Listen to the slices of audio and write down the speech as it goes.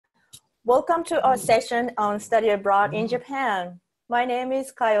Welcome to our session on study abroad in Japan. My name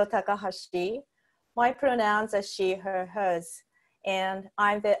is Keio Takahashi. My pronouns are she, her, hers, and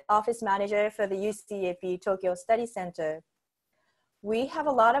I'm the office manager for the UCEAP Tokyo Study Center. We have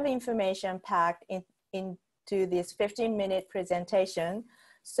a lot of information packed into this 15-minute presentation,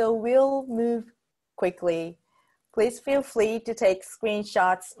 so we'll move quickly. Please feel free to take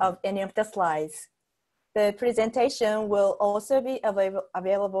screenshots of any of the slides. The presentation will also be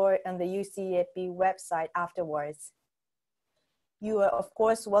available on the UCEAP website afterwards. You are, of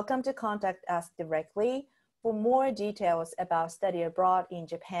course, welcome to contact us directly for more details about study abroad in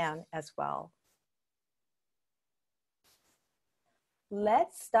Japan as well.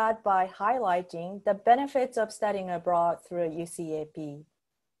 Let's start by highlighting the benefits of studying abroad through UCEAP.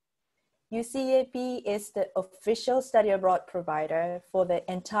 UCEAP is the official study abroad provider for the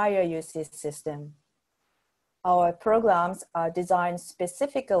entire UC system. Our programs are designed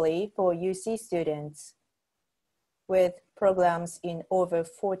specifically for UC students. With programs in over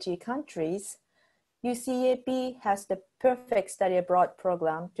 40 countries, UCEAP has the perfect study abroad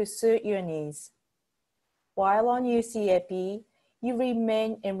program to suit your needs. While on UCEAP, you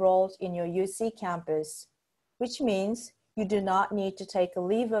remain enrolled in your UC campus, which means you do not need to take a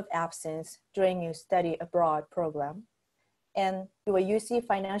leave of absence during your study abroad program, and your UC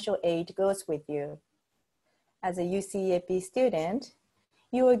financial aid goes with you. As a UCEAP student,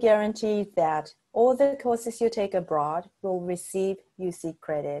 you are guaranteed that all the courses you take abroad will receive UC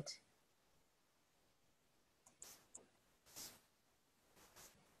credit.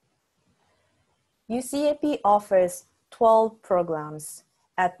 UCEAP offers 12 programs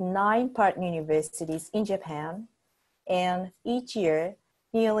at 9 partner universities in Japan, and each year,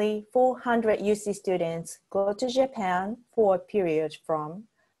 nearly 400 UC students go to Japan for a period from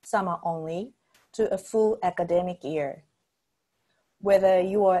summer only to a full academic year. Whether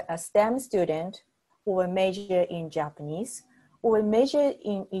you are a STEM student or a major in Japanese or a major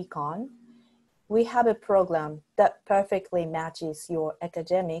in econ, we have a program that perfectly matches your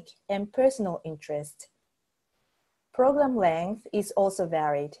academic and personal interest. Program length is also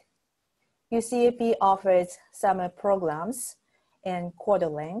varied. UCEAP offers summer programs and quarter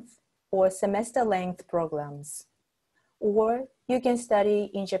length or semester length programs. Or you can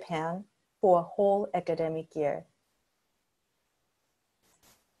study in Japan for a whole academic year.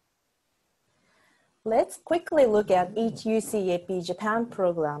 Let's quickly look at each UCEAP Japan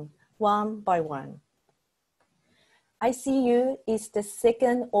program one by one. ICU is the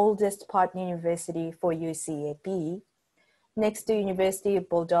second oldest partner university for UCEAP, next to University of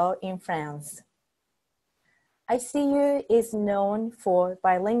Bordeaux in France. ICU is known for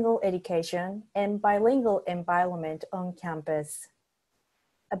bilingual education and bilingual environment on campus.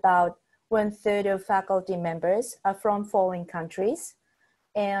 About 1/3 of faculty members are from foreign countries,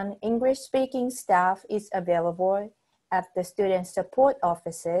 and English-speaking staff is available at the student support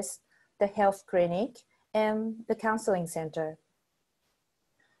offices, the health clinic, and the counseling center.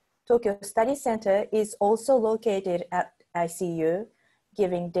 Tokyo Study Center is also located at ICU,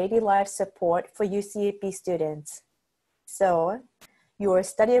 giving daily life support for UCEAP students. So, your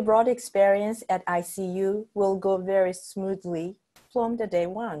study abroad experience at ICU will go very smoothly from the day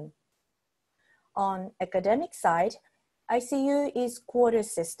one. On academic side, ICU is quarter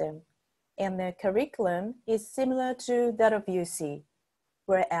system, and the curriculum is similar to that of UC,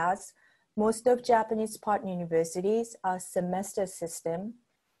 whereas most of Japanese partner universities are semester system,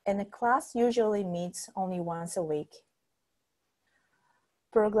 and the class usually meets only once a week.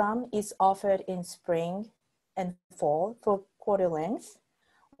 Program is offered in spring and fall for quarter length,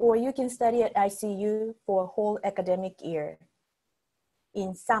 or you can study at ICU for a whole academic year.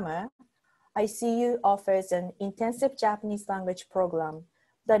 In summer, ICU offers an intensive Japanese language program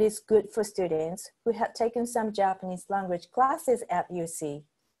that is good for students who have taken some Japanese language classes at UC.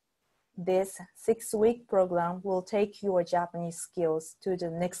 This 6-week program will take your Japanese skills to the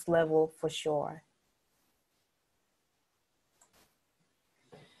next level for sure.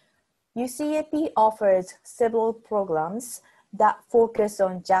 UCEAP offers several programs that focus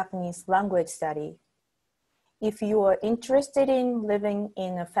on Japanese language study. If you are interested in living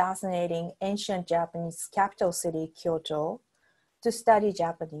in a fascinating ancient Japanese capital city, Kyoto, to study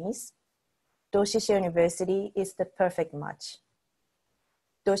Japanese, Doshisha University is the perfect match.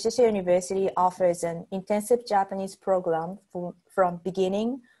 Doshisha University offers an intensive Japanese program from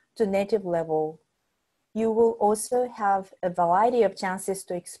beginning to native level. You will also have a variety of chances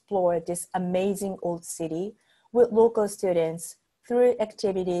to explore this amazing old city with local students through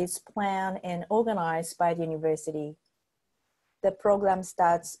activities planned and organized by the university. The program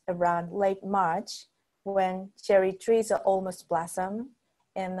starts around late March when cherry trees are almost blossom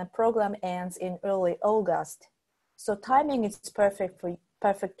and the program ends in early August. So timing is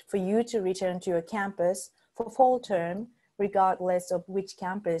perfect for you to return to your campus for fall term, regardless of which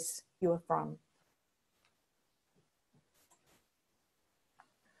campus you're from.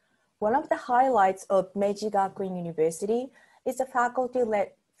 One of the highlights of Meiji Gakuin University is a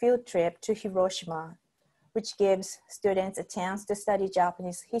faculty-led field trip to Hiroshima, which gives students a chance to study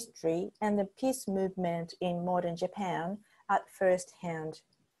Japanese history and the peace movement in modern Japan at first hand.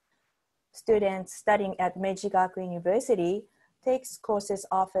 Students studying at Meiji Gakuin University takes courses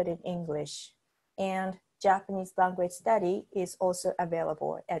offered in English, and Japanese language study is also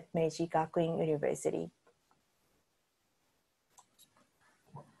available at Meiji Gakuin University.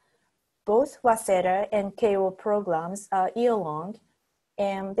 Both Waseda and Keio programs are year-long,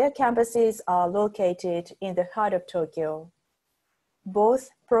 and their campuses are located in the heart of Tokyo.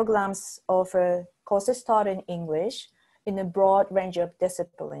 Both programs offer courses taught in English in a broad range of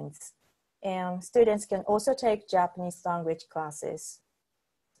disciplines, and students can also take Japanese language classes.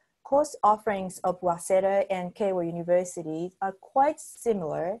 Course offerings of Waseda and Keio University are quite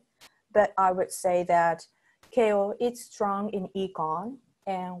similar, but I would say that Keio is strong in econ,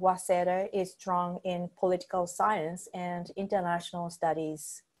 and Waseda is strong in political science and international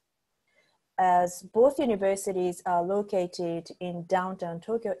studies. As both universities are located in downtown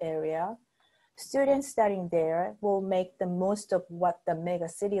Tokyo area, students studying there will make the most of what the mega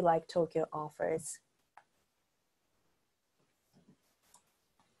city like Tokyo offers.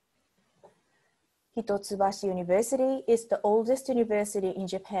 Hitotsubashi University is the oldest university in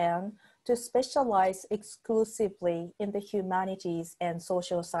Japan to specialize exclusively in the humanities and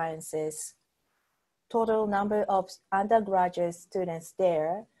social sciences. Total number of undergraduate students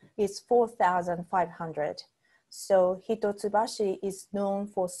there is 4,500. So Hitotsubashi is known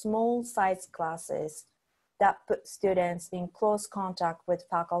for small size classes that put students in close contact with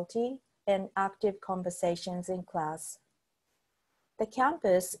faculty and active conversations in class. The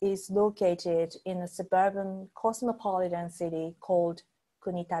campus is located in a suburban cosmopolitan city called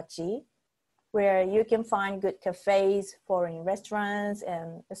Kunitachi, where you can find good cafes, foreign restaurants,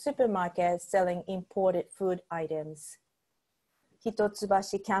 and a supermarket selling imported food items.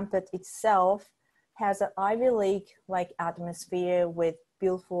 Hitotsubashi campus itself has an Ivy League-like atmosphere with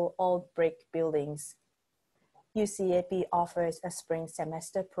beautiful old brick buildings. UCEAP offers a spring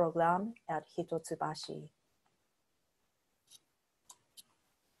semester program at Hitotsubashi.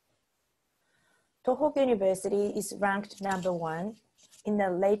 Tohoku University is ranked #1 in the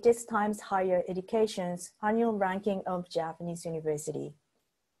latest Times Higher Education's annual ranking of Japanese university.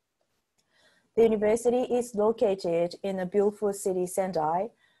 The university is located in a beautiful city, Sendai,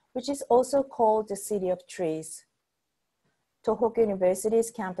 which is also called the City of Trees. Tohoku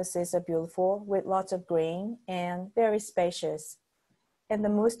University's campuses are beautiful with lots of green and very spacious. And the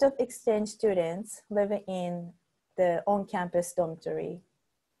most of exchange students live in the on-campus dormitory.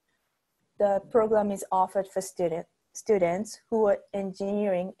 The program is offered for students who are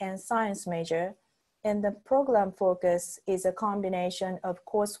engineering and science major, and the program focus is a combination of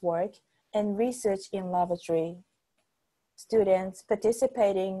coursework and research in laboratory. Students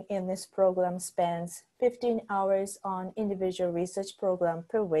participating in this program spends 15 hours on individual research program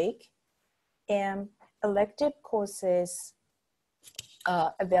per week, and elective courses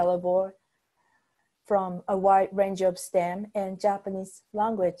are available from a wide range of STEM and Japanese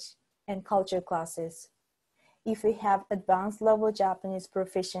language and culture classes. If you have advanced level Japanese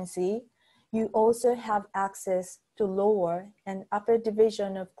proficiency, you also have access to lower and upper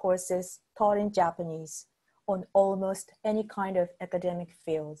division of courses taught in Japanese on almost any kind of academic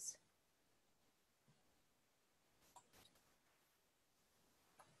fields.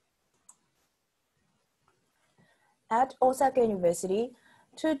 At Osaka University,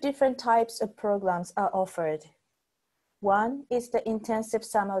 two different types of programs are offered. One is the intensive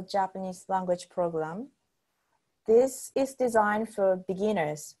summer Japanese language program. This is designed for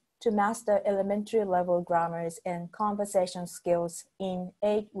beginners to master elementary level grammars and conversation skills in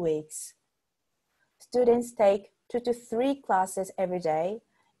 8 weeks. Students take 2 to 3 classes every day,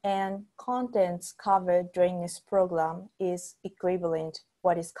 and contents covered during this program is equivalent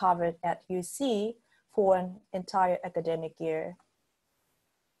what is covered at UC for an entire academic year.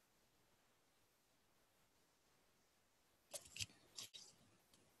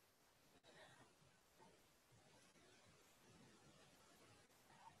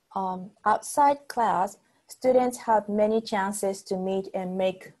 Outside class, students have many chances to meet and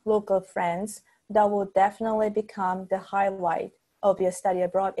make local friends that will definitely become the highlight of your study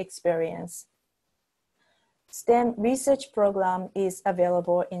abroad experience. STEM research program is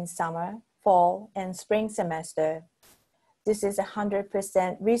available in summer, fall, and spring semester. This is a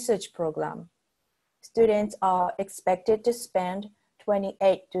 100% research program. Students are expected to spend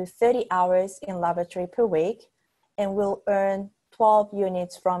 28 to 30 hours in laboratory per week and will earn 12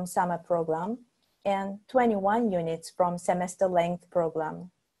 units from summer program and 21 units from semester length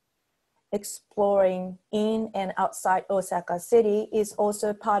program. Exploring in and outside Osaka City is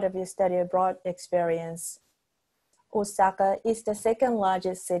also part of your study abroad experience. Osaka is the second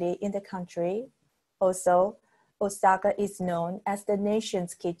largest city in the country. Also, Osaka is known as the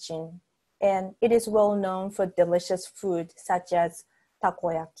nation's kitchen, and it is well known for delicious food such as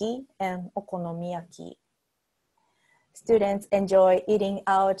takoyaki and okonomiyaki. Students enjoy eating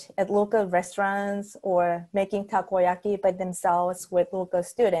out at local restaurants or making takoyaki by themselves with local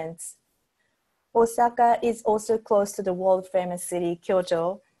students. Osaka is also close to the world-famous city,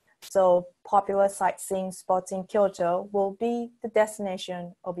 Kyoto, so popular sightseeing spots in Kyoto will be the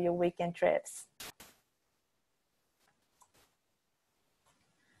destination of your weekend trips.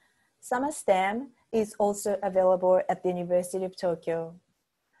 Summer STEM is also available at the University of Tokyo.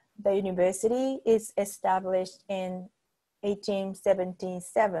 The university is established in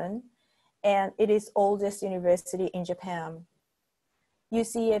 1877, and it is the oldest university in Japan.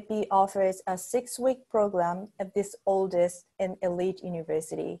 UCEAP offers a 6-week program at this oldest and elite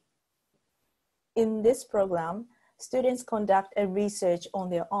university. In this program, students conduct a research on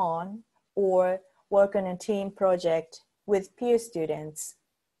their own or work on a team project with peer students.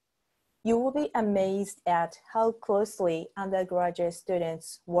 You will be amazed at how closely undergraduate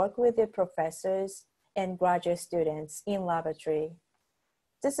students work with their professors and graduate students in laboratory.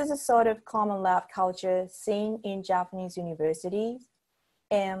 This is a sort of common lab culture seen in Japanese universities,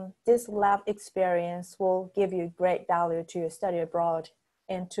 and this lab experience will give you great value to your study abroad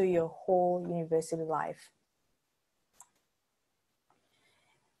and to your whole university life.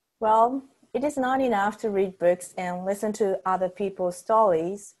 Well, it is not enough to read books and listen to other people's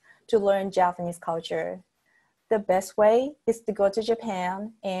stories to learn Japanese culture. The best way is to go to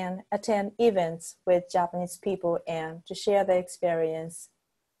Japan and attend events with Japanese people and to share their experience.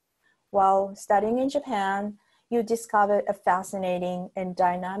 While studying in Japan, you discover a fascinating and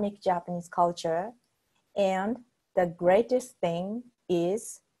dynamic Japanese culture, and the greatest thing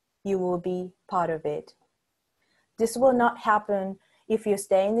is you will be part of it. This will not happen if you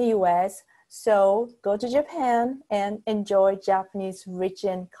stay in the US, so go to Japan and enjoy Japanese rich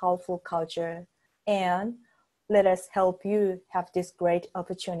and colorful culture, and let us help you have this great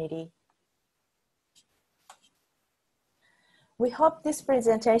opportunity. We hope this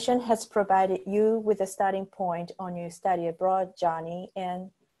presentation has provided you with a starting point on your study abroad journey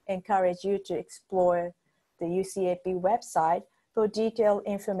and encourage you to explore the UCEAP website for detailed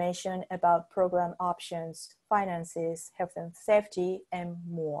information about program options, finances, health and safety, and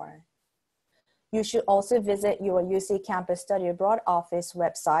more. You should also visit your UC Campus Study Abroad Office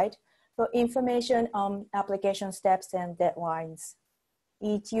website for information on application steps and deadlines.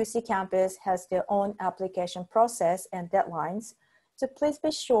 Each UC campus has their own application process and deadlines, so please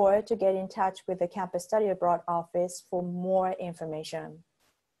be sure to get in touch with the Campus Study Abroad office for more information.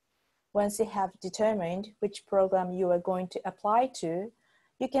 Once you have determined which program you are going to apply to,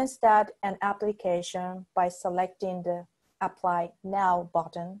 you can start an application by selecting the Apply Now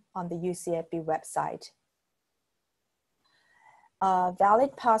button on the UCEAP website. A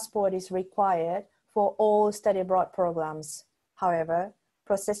valid passport is required for all study abroad programs. However,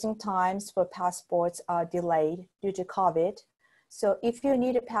 processing times for passports are delayed due to COVID. So if you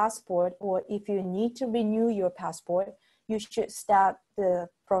need a passport or if you need to renew your passport, you should start the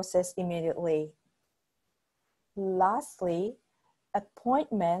process immediately. Lastly,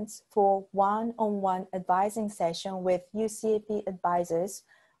 appointments for one-on-one advising session with UCEAP advisors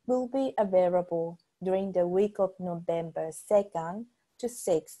will be available during the week of November 2nd to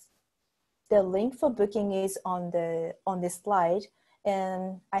 6th. The link for booking is on this slide,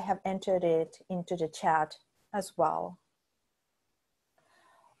 and I have entered it into the chat as well.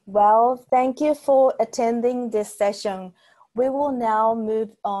 Well, thank you for attending this session. We will now move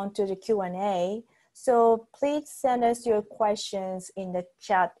on to the Q&A. So please send us your questions in the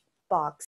chat box.